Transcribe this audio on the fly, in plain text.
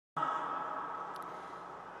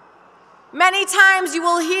Many times you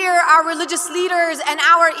will hear our religious leaders and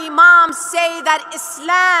our imams say that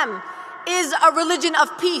Islam is a religion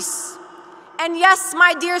of peace. And yes,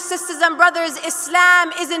 my dear sisters and brothers,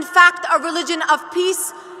 Islam is in fact a religion of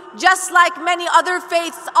peace, just like many other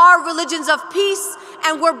faiths are religions of peace,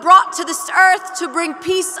 and were brought to this earth to bring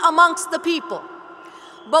peace amongst the people.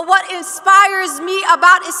 But what inspires me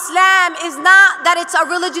about Islam is not that it's a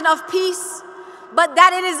religion of peace, but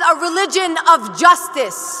that it is a religion of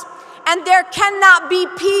justice. And there cannot be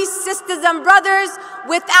peace, sisters and brothers,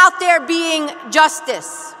 without there being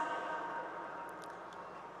justice.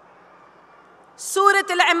 Surah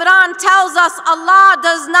Al-Imran tells us Allah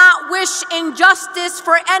does not wish injustice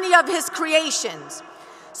for any of His creations.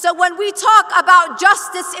 So when we talk about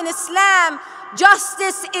justice in Islam,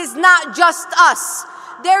 justice is not just us.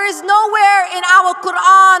 There is nowhere in our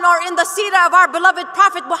Quran or in the seerah of our beloved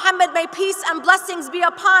Prophet Muhammad, may peace and blessings be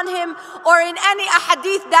upon him, or in any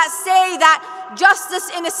ahadith that say that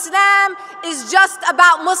justice in Islam is just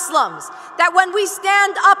about Muslims. That when we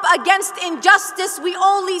stand up against injustice, we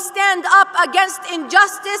only stand up against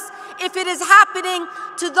injustice if it is happening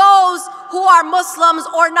to those who are Muslims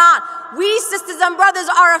or not. We, sisters and brothers,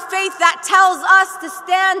 are a faith that tells us to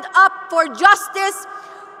stand up for justice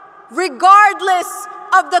regardless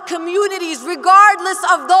of the communities, regardless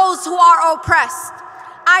of those who are oppressed.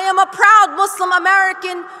 I am a proud Muslim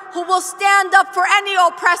American who will stand up for any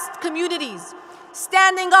oppressed communities,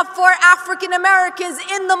 standing up for African Americans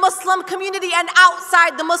in the Muslim community and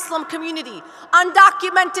outside the Muslim community,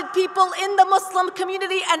 undocumented people in the Muslim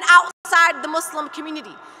community and outside the Muslim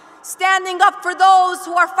community, standing up for those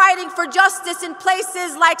who are fighting for justice in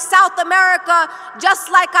places like South America,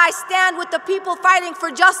 just like I stand with the people fighting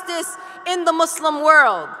for justice in the Muslim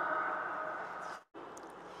world.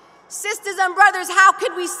 Sisters and brothers, how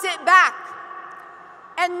could we sit back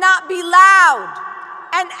and not be loud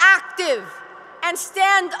and active and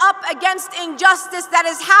stand up against injustice that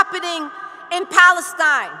is happening in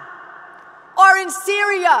Palestine, or in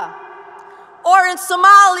Syria, or in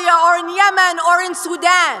Somalia, or in Yemen, or in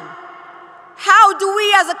Sudan? How do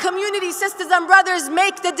we as a community, sisters and brothers,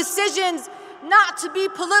 make the decisions not to be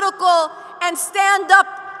political and stand up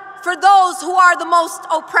for those who are the most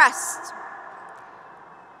oppressed?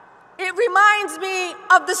 It reminds me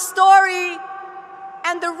of the story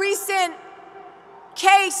and the recent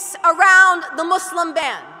case around the Muslim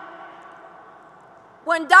ban.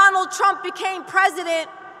 When Donald Trump became president,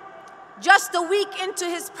 just a week into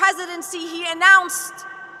his presidency, he announced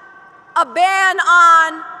a ban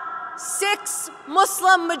on 6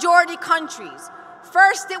 Muslim majority countries.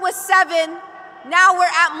 First it was 7, now we're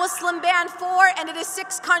at Muslim ban 4, and it is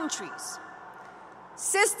 6 countries.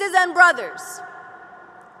 Sisters and brothers,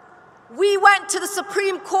 we went to the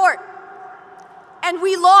Supreme Court and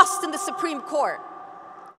we lost in the Supreme Court.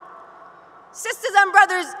 Sisters and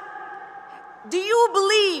brothers, do you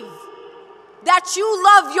believe that you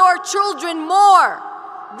love your children more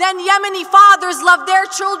than Yemeni fathers love their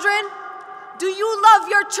children? Do you love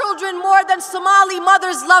your children more than Somali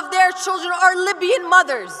mothers love their children, or Libyan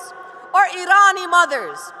mothers, or Irani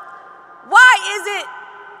mothers? Why is it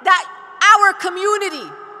that our community,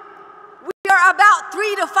 we are about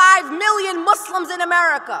 3 to 5 million Muslims in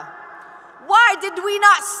America, why did we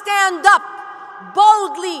not stand up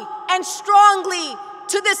boldly and strongly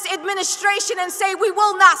to this administration and say, we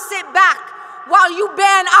will not sit back while you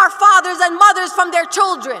ban our fathers and mothers from their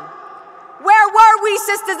children? Where were we,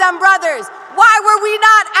 sisters and brothers? Why were we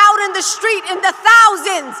not out in the street in the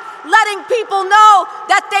thousands, letting people know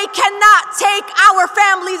that they cannot take our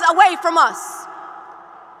families away from us?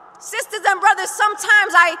 Sisters and brothers,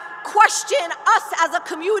 sometimes I question us as a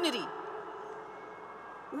community.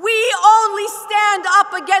 We only stand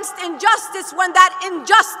up against injustice when that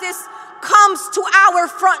injustice comes to our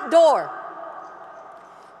front door.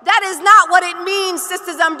 That is not what it means,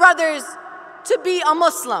 sisters and brothers, to be a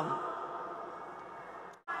Muslim.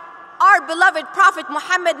 Our beloved Prophet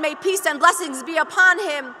Muhammad, may peace and blessings be upon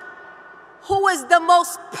him, who is the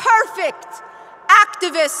most perfect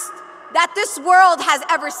activist that this world has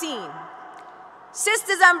ever seen.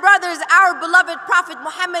 Sisters and brothers, our beloved Prophet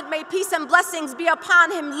Muhammad, may peace and blessings be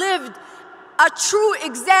upon him, lived a true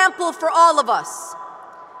example for all of us.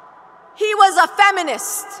 He was a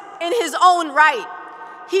feminist in his own right.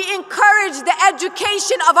 He encouraged the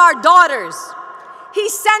education of our daughters. He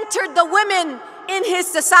centered the women in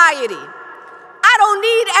his society. I don't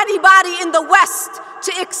need anybody in the West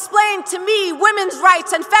to explain to me women's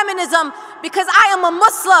rights and feminism, because I am a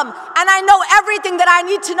Muslim and I know everything that I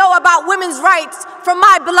need to know about women's rights from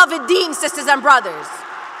my beloved Deen, sisters and brothers.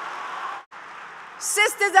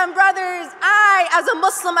 Sisters and brothers, I, as a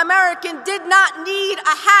Muslim American, did not need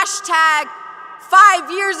a hashtag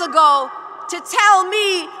 5 years ago to tell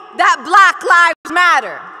me that Black Lives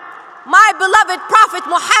Matter. My beloved Prophet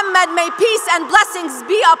Muhammad, may peace and blessings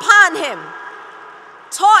be upon him,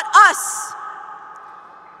 taught us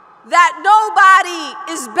that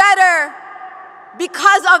nobody is better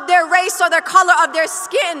because of their race or their color of their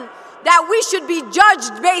skin, that we should be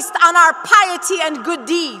judged based on our piety and good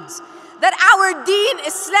deeds. That our deen,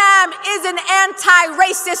 Islam, is an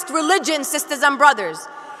anti-racist religion, sisters and brothers.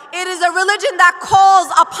 It is a religion that calls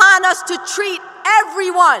upon us to treat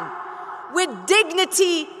everyone with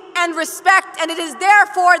dignity and respect, and it is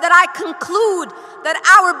therefore that I conclude that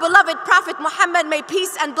our beloved Prophet Muhammad, may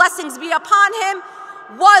peace and blessings be upon him,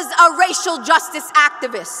 was a racial justice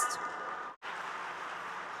activist.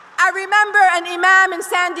 I remember an imam in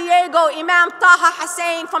San Diego, Imam Taha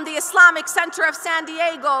Hussein from the Islamic Center of San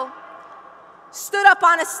Diego, stood up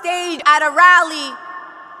on a stage at a rally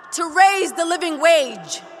to raise the living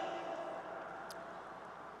wage.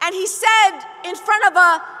 And he said, in front of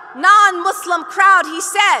a non-Muslim crowd, he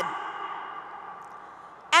said,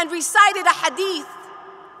 and recited a hadith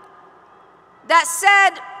that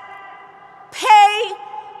said, pay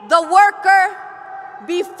the worker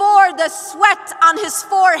before the sweat on his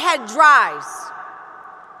forehead dries.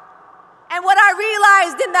 And what I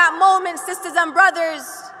realized in that moment, sisters and brothers,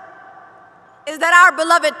 is that our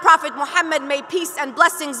beloved Prophet Muhammad, may peace and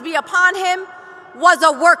blessings be upon him, was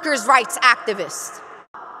a workers' rights activist.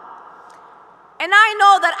 And I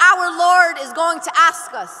know that our Lord is going to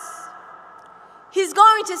ask us, he's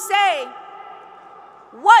going to say,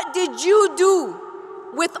 what did you do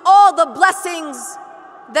with all the blessings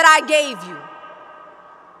that I gave you?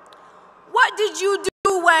 What did you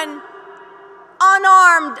do when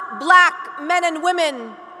unarmed Black men and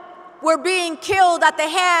women were being killed at the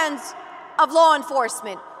hands of law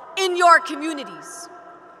enforcement in your communities?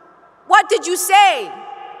 What did you say?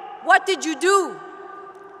 What did you do?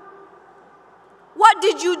 What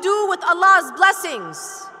did you do with Allah's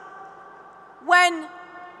blessings when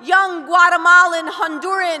young Guatemalan,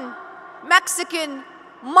 Honduran, Mexican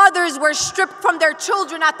mothers were stripped from their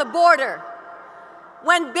children at the border?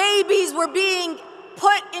 When babies were being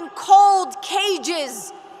put in cold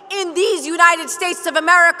cages in these United States of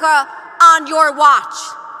America on your watch?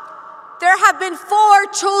 There have been 4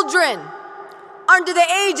 children under the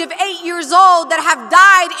age of 8 years old that have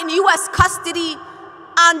died in US custody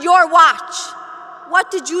on your watch.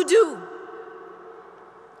 What did you do?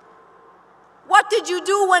 What did you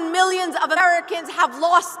do when millions of Americans have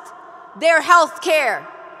lost their health care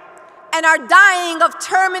and are dying of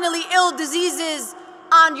terminally ill diseases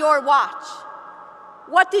on your watch?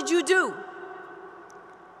 What did you do?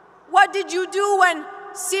 What did you do when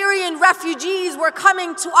Syrian refugees were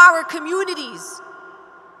coming to our communities?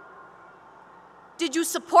 Did you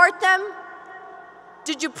support them?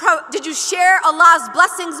 Did you share Allah's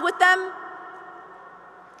blessings with them?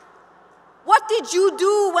 What did you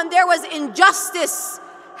do when there was injustice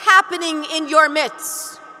happening in your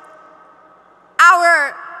midst?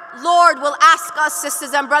 Our Lord will ask us,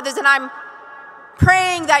 sisters and brothers, and I'm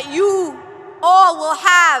praying that you all will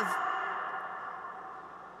have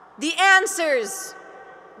the answers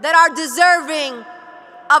that are deserving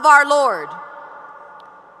of our Lord.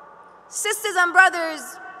 Sisters and brothers,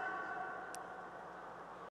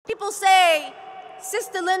 people say,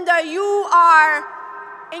 Sister Linda, you are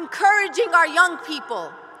encouraging our young people.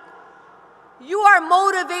 You are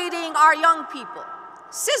motivating our young people.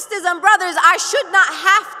 Sisters and brothers, I should not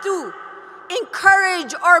have to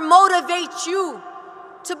encourage or motivate you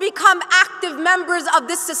to become active members of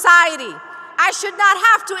this society. I should not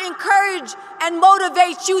have to encourage and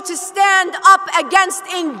motivate you to stand up against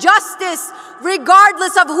injustice,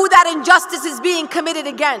 regardless of who that injustice is being committed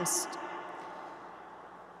against.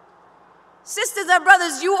 Sisters and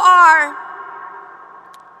brothers, you are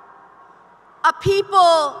a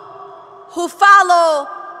people who follow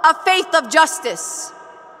a faith of justice.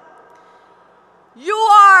 You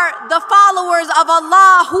are the followers of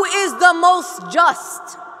Allah, who is the most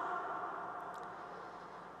just.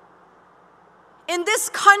 In this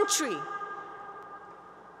country,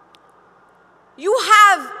 you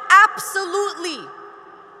have absolutely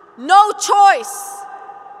no choice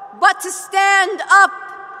but to stand up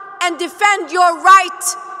and defend your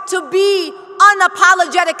right to be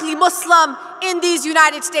unapologetically Muslim in these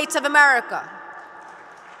United States of America.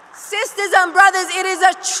 Sisters and brothers, it is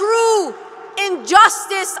a true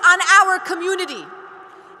injustice on our community,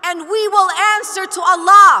 and we will answer to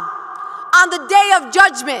Allah on the day of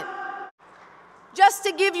judgment. Just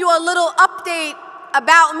to give you a little update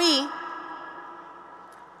about me,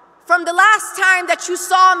 From the last time that you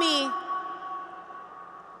saw me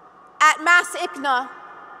at Mass Ikna,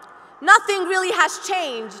 nothing really has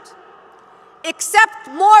changed, except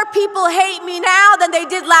more people hate me now than they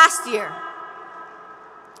did last year.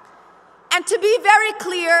 And to be very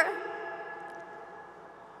clear,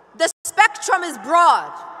 the spectrum is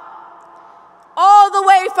broad, all the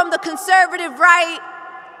way from the conservative right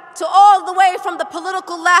to all the way from the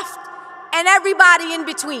political left and everybody in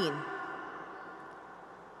between,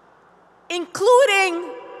 including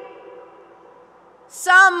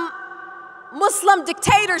some Muslim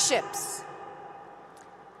dictatorships.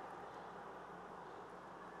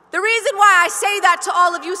 The reason why I say that to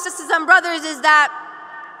all of you sisters and brothers is that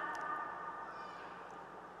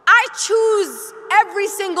I choose every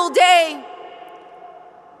single day,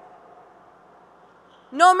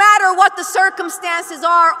 no matter what the circumstances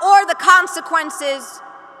are or the consequences,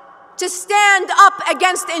 to stand up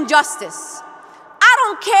against injustice. I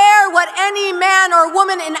don't care what any man or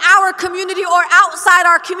woman in our community or outside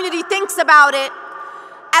our community thinks about it,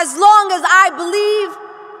 as long as I believe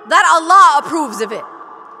that Allah approves of it.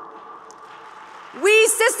 We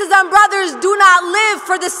sisters and brothers do not live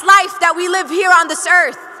for this life that we live here on this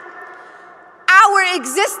earth. Our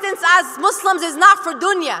existence as Muslims is not for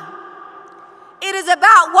dunya. It is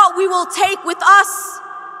about what we will take with us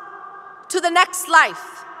to the next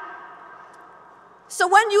life. So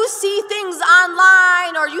when you see things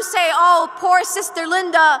online or you say, oh, poor Sister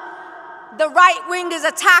Linda, the right wing is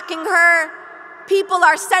attacking her, people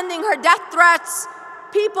are sending her death threats,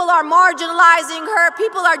 people are marginalizing her,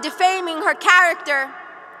 people are defaming her character,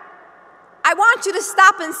 I want you to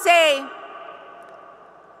stop and say,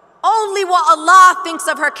 only what Allah thinks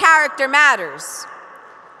of her character matters.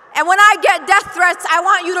 And when I get death threats, I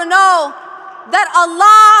want you to know that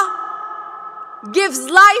Allah gives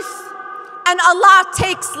life and Allah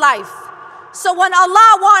takes life. So when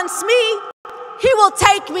Allah wants me, He will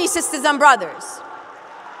take me, sisters and brothers.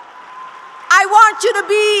 I want you to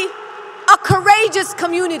be a courageous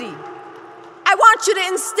community. I want you to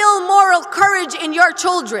instill moral courage in your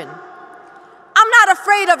children. I'm not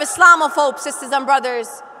afraid of Islamophobes, sisters and brothers.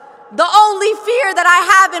 The only fear that I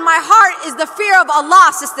have in my heart is the fear of Allah,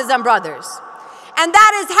 sisters and brothers. And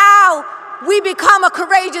that is how we become a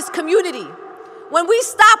courageous community. When we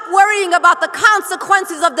stop worrying about the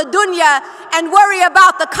consequences of the dunya and worry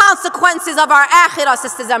about the consequences of our akhirah,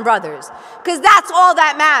 sisters and brothers, because that's all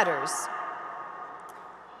that matters.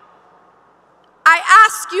 I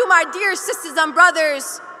ask you, my dear sisters and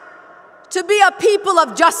brothers, to be a people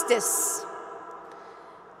of justice.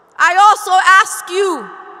 I also ask you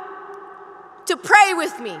to pray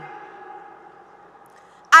with me.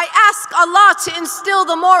 I ask Allah to instill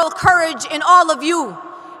the moral courage in all of you,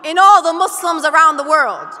 in all the Muslims around the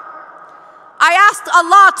world. I ask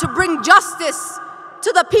Allah to bring justice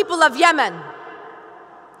to the people of Yemen.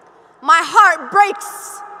 My heart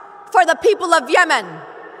breaks for the people of Yemen.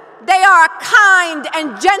 They are a kind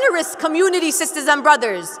and generous community, sisters and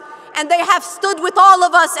brothers, and they have stood with all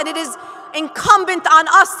of us, and it is incumbent on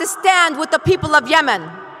us to stand with the people of Yemen.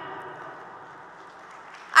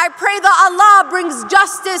 I pray that Allah brings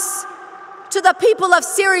justice to the people of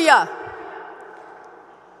Syria.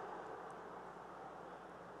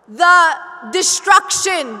 The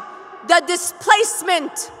destruction, the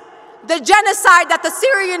displacement, the genocide that the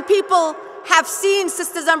Syrian people have seen,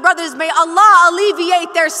 sisters and brothers, may Allah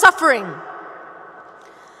alleviate their suffering.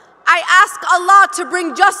 I ask Allah to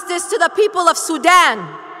bring justice to the people of Sudan,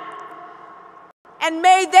 and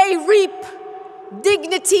may they reap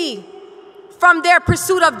dignity from their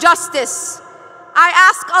pursuit of justice. I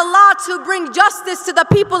ask Allah to bring justice to the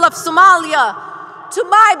people of Somalia, to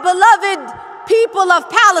my beloved people of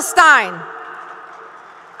Palestine.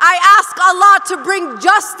 I ask Allah to bring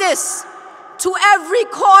justice to every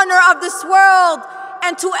corner of this world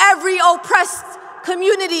and to every oppressed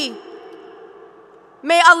community.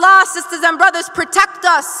 May Allah, sisters and brothers, protect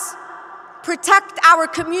us, protect our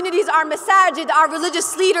communities, our masajid, our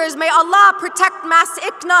religious leaders. May Allah protect Mass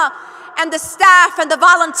Ikna and the staff and the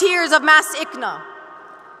volunteers of Mass Ikna.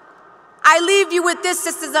 I leave you with this,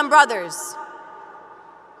 sisters and brothers.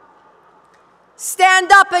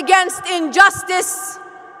 Stand up against injustice,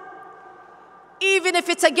 even if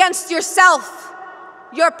it's against yourself,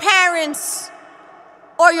 your parents,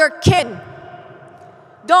 or your kin.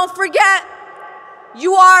 Don't forget,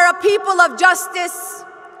 you are a people of justice,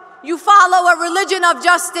 you follow a religion of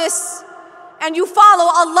justice, and you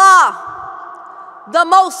follow Allah, the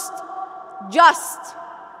most just.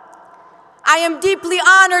 I am deeply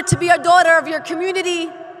honored to be a daughter of your community.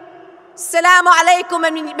 Assalamu alaikum,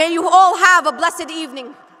 and may you all have a blessed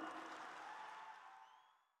evening.